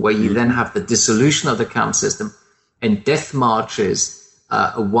war, where you then have the dissolution of the camp system and death marches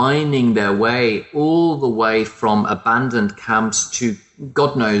winding their way all the way from abandoned camps to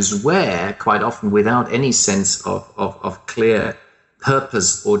God knows where, quite often without any sense of clear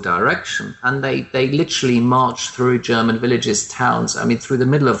purpose or direction. And they literally march through German villages, towns, I mean, through the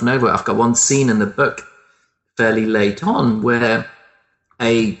middle of nowhere. I've got one scene in the book fairly late on where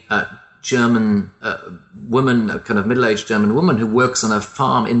a German woman, a kind of middle-aged German woman who works on a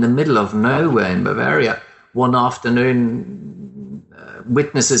farm in the middle of nowhere in Bavaria, one afternoon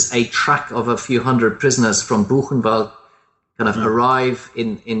witnesses a track of a few hundred prisoners from Buchenwald kind of arrive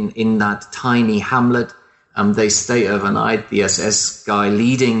in that tiny hamlet. They stay overnight. The SS guy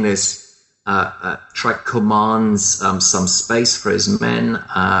leading this track commands some space for his men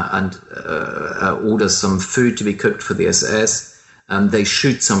and orders some food to be cooked for the SS. They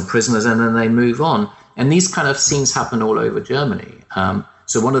shoot some prisoners and then they move on. And these kind of scenes happen all over Germany.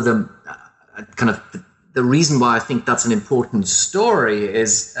 So one of them, the reason why I think that's an important story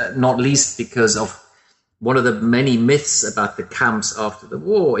is not least because of one of the many myths about the camps after the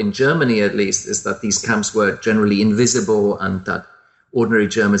war, in Germany at least, is that these camps were generally invisible and that ordinary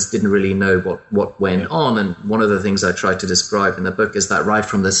Germans didn't really know what went on. And one of the things I try to describe in the book is that right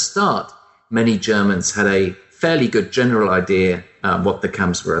from the start, many Germans had a fairly good general idea what the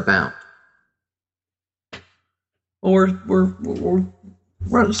camps were about. Well,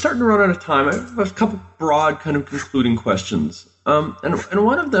 we're starting to run out of time. I have a couple broad kind of concluding questions. And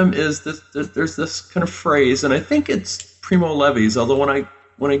one of them is this, there's this kind of phrase, and I think it's Primo Levi's, although when I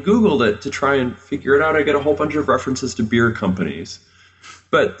Googled it to try and figure it out, I get a whole bunch of references to beer companies.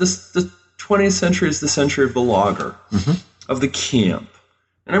 But the 20th century is the century of the lager, of the camp.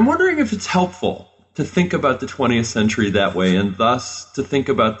 And I'm wondering if it's helpful to think about the 20th century that way, and thus to think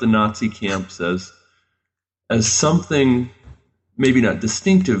about the Nazi camps as something maybe not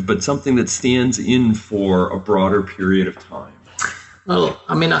distinctive, but something that stands in for a broader period of time. Well,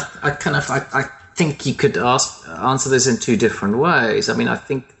 I mean, I think you could answer this in two different ways. I mean, I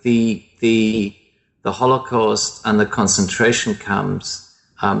think the Holocaust and the concentration camps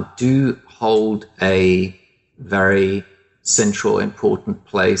do hold a very central, important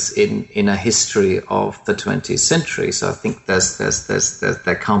place in a history of the 20th century. So I think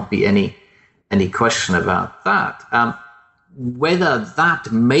there can't be any question about that. Whether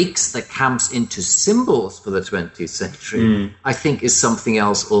that makes the camps into symbols for the 20th century, I think is something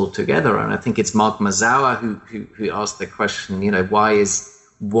else altogether. And I think it's Mark Mazower who asked the question, why is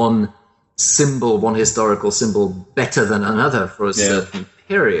one historical symbol better than another for a certain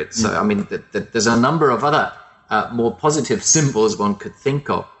period? So, I mean, there's a number of other more positive symbols one could think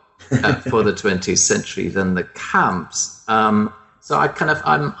of for the 20th century than the camps. So I'd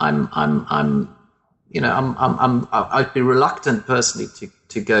be reluctant personally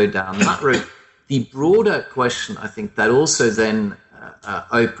to go down that route. The broader question, I think, that also then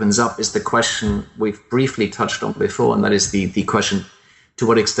opens up is the question we've briefly touched on before, and that is the question to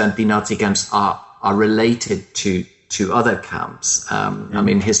what extent the Nazi camps are related to other camps. I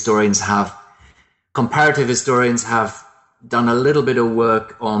mean, comparative historians have done a little bit of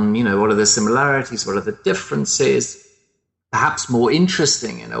work on, what are the similarities, what are the differences. Perhaps more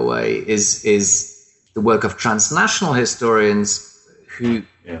interesting in a way is the work of transnational historians who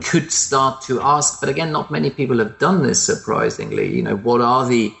could start to ask, but again, not many people have done this, surprisingly, what are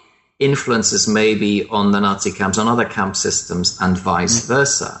the influences maybe on the Nazi camps, on other camp systems, and vice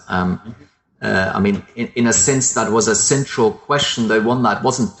versa. In a sense, that was a central question, though one that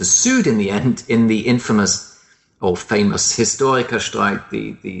wasn't pursued in the end in the infamous or famous Historikerstreit,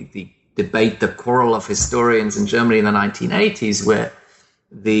 the debate, the quarrel of historians in Germany in the 1980s, where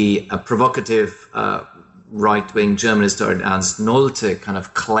the provocative right-wing German historian Ernst Nolte kind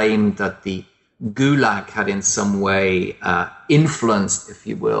of claimed that the Gulag had in some way influenced, if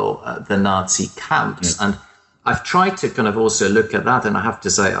you will, the Nazi camps. And I've tried to kind of also look at that, and I have to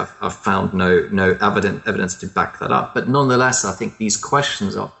say I've found no evidence to back that up. But nonetheless, I think these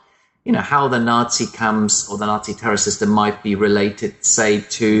questions of, how the Nazi camps or the Nazi terror system might be related, say,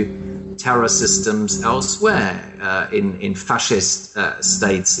 to terror systems elsewhere in fascist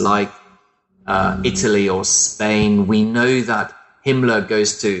states like Italy or Spain. We know that Himmler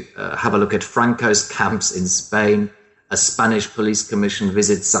goes to have a look at Franco's camps in Spain. A Spanish police commission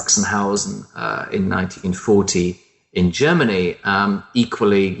visits Sachsenhausen in 1940 in Germany.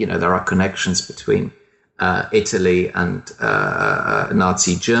 Equally, there are connections between Italy and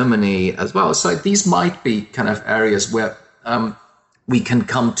Nazi Germany as well. So these might be kind of areas where we can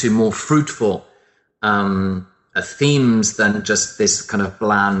come to more fruitful themes than just this kind of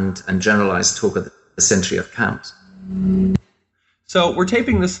bland and generalized talk of the century of camps. So we're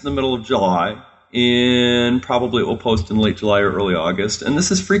taping this in the middle of July, and probably it will post in late July or early August. And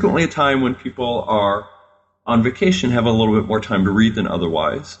this is frequently a time when people are on vacation, have a little bit more time to read than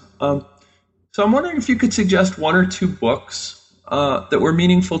otherwise. So I'm wondering if you could suggest one or two books that were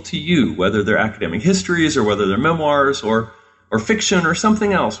meaningful to you, whether they're academic histories or whether they're memoirs or fiction or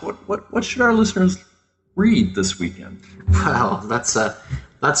something else. What should our listeners read this weekend? Well, that's a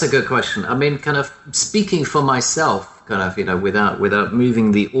good question. I mean, kind of speaking for myself, kind of, without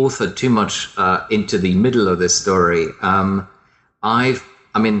moving the author too much into the middle of this story. I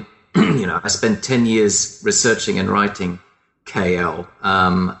spent 10 years researching and writing KL,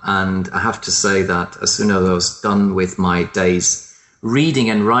 and I have to say that as soon as I was done with my days reading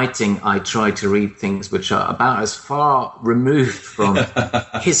and writing, I try to read things which are about as far removed from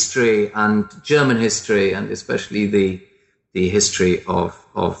history and German history, and especially the history of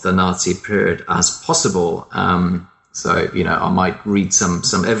the Nazi period as possible. So, I might read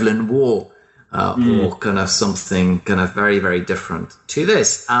some Evelyn Waugh, or kind of something kind of very, very different to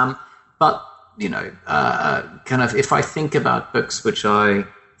this. But, kind of if I think about books which I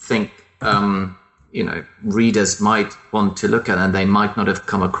think, readers might want to look at and they might not have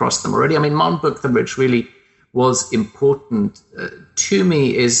come across them already. I mean, one book which really was important to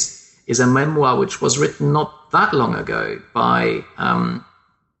me is a memoir which was written not that long ago by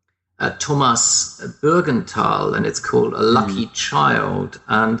Thomas Bergenthal, and it's called A Lucky Child.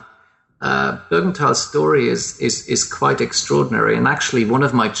 And Bergenthal's story is quite extraordinary. And actually, one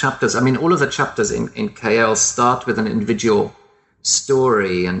of my chapters, all of the chapters in KL start with an individual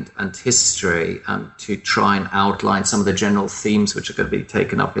story and history, to try and outline some of the general themes which are going to be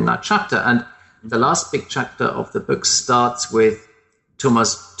taken up in that chapter. And the last big chapter of the book starts with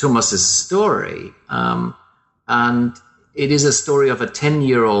Thomas's story, and it is a story of a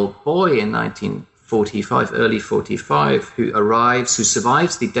 10-year-old boy in 1945, early 45, who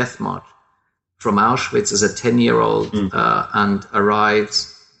survives the death march from Auschwitz as a 10-year-old, and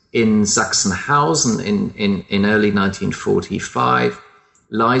arrives in Sachsenhausen in early 1945,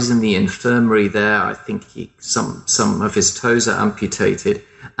 lies in the infirmary there. I think some of his toes are amputated,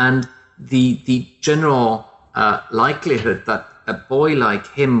 and the general likelihood that a boy like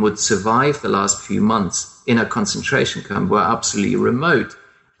him would survive the last few months in a concentration camp were absolutely remote.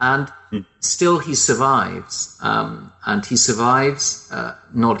 And still he survives. And he survives,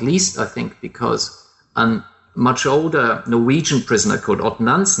 not least, I think, because a much older Norwegian prisoner called Ott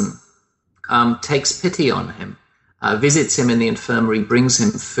Nansen takes pity on him, visits him in the infirmary, brings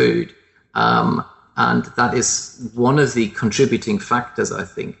him food. And that is one of the contributing factors, I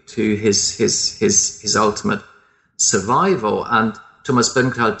think, to his ultimate survival. And Thomas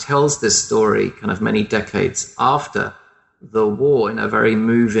Bergenthal tells this story kind of many decades after the war in a very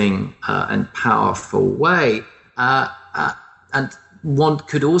moving and powerful way. And one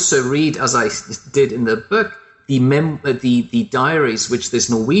could also read, as I did in the book, the diaries which this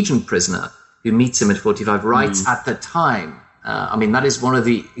Norwegian prisoner who meets him at 45 writes at the time. That is one of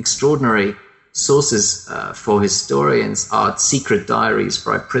the extraordinary sources for historians are secret diaries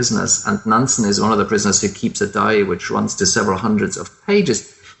by prisoners, and Nansen is one of the prisoners who keeps a diary which runs to several hundreds of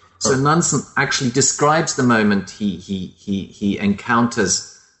pages. So Nansen actually describes the moment he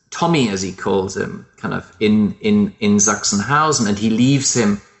encounters Tommy, as he calls him, kind of in Sachsenhausen, and he leaves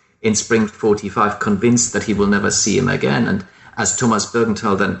him in spring 45, convinced that he will never see him again. And as Thomas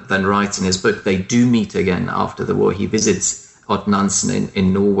Bergenthal then writes in his book, they do meet again after the war. He visits Odd Nansen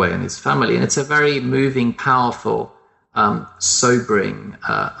in Norway and his family, and it's a very moving, powerful, sobering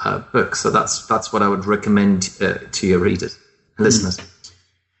book. So that's what I would recommend to your readers and listeners.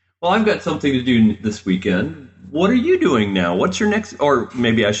 Well, I've got something to do this weekend. What are you doing now? What's your next, or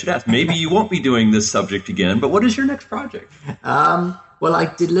maybe I should ask, maybe you won't be doing this subject again, but what is your next project? Well,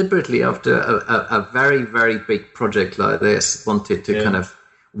 I deliberately, after a very, very big project like this, wanted to kind of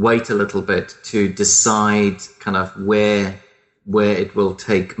wait a little bit to decide kind of where it will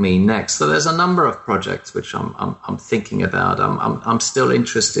take me next. So there's a number of projects which I'm thinking about. I'm still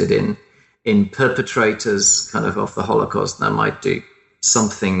interested in perpetrators kind of the Holocaust, and I might do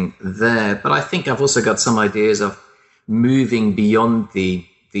something there. But I think I've also got some ideas of moving beyond the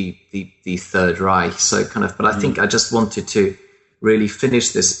Third Reich. So kind of, but I think I just wanted to really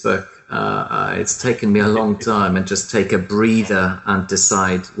finish this book. It's taken me a long time, and just take a breather and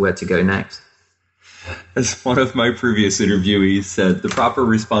decide where to go next. As one of my previous interviewees said, the proper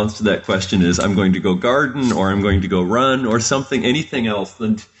response to that question is, I'm going to go garden, or I'm going to go run, or something, anything else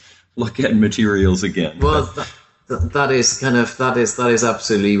than look at materials again. Well, that is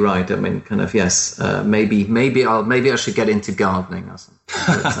absolutely right. I mean, kind of, yes. Maybe I should get into gardening or something.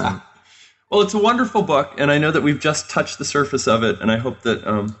 But, well, it's a wonderful book, and I know that we've just touched the surface of it, and I hope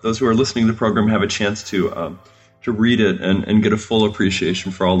that those who are listening to the program have a chance to read it and get a full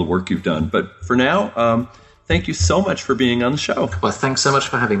appreciation for all the work you've done. But for now, thank you so much for being on the show. Well, thanks so much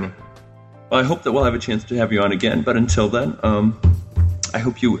for having me. Well, I hope that we'll have a chance to have you on again, but until then, I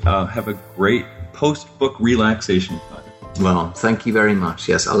hope you have a great post-book relaxation time. Well, thank you very much.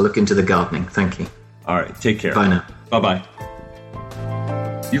 Yes, I'll look into the gardening. Thank you. All right, take care. Bye now. Bye-bye.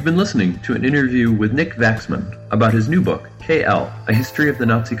 You've been listening to an interview with Nick Waxman about his new book, KL, A History of the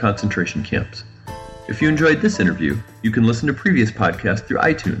Nazi Concentration Camps. If you enjoyed this interview, you can listen to previous podcasts through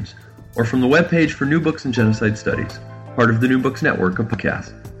iTunes or from the webpage for New Books and Genocide Studies, part of the New Books Network of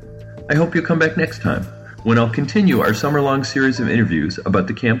podcasts. I hope you'll come back next time, when I'll continue our summer-long series of interviews about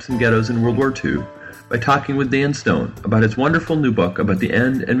the camps and ghettos in World War II by talking with Dan Stone about his wonderful new book about the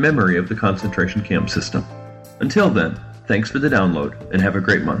end and memory of the concentration camp system. Until then, thanks for the download, and have a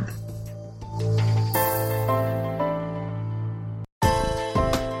great month.